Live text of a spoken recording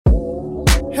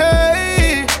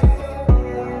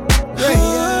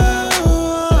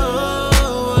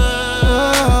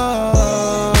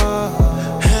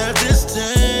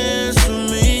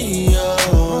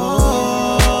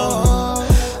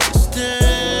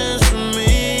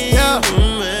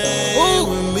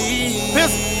Ooh,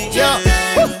 pistol, yeah.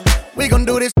 Woo. We gon'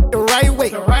 do this the right way.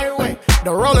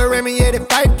 The roller in me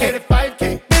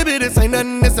 85K. Baby, this ain't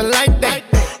nothing, it's a light day.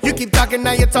 You keep talking,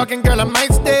 now you're talking, girl, I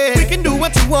might stay. We can do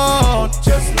what you want,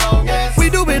 just long as we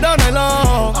do it all night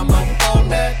long. I'm up on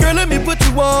that. Girl, let me put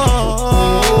you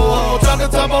on. Drop the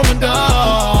top on the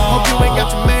dog. Hope you ain't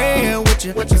got your man with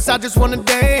you. Cause I just wanna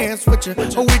dance with you.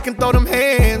 Or we can throw them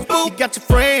hands. You got your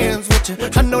friends with you.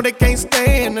 I know they can't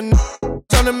stand and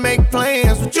tryna make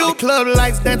plans with you. Club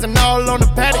lights dancing all on the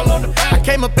paddock. I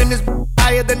came up in this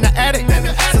higher than the attic.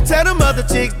 So tell them other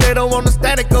chicks they don't want the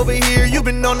static over here. You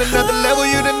been on another level,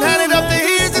 you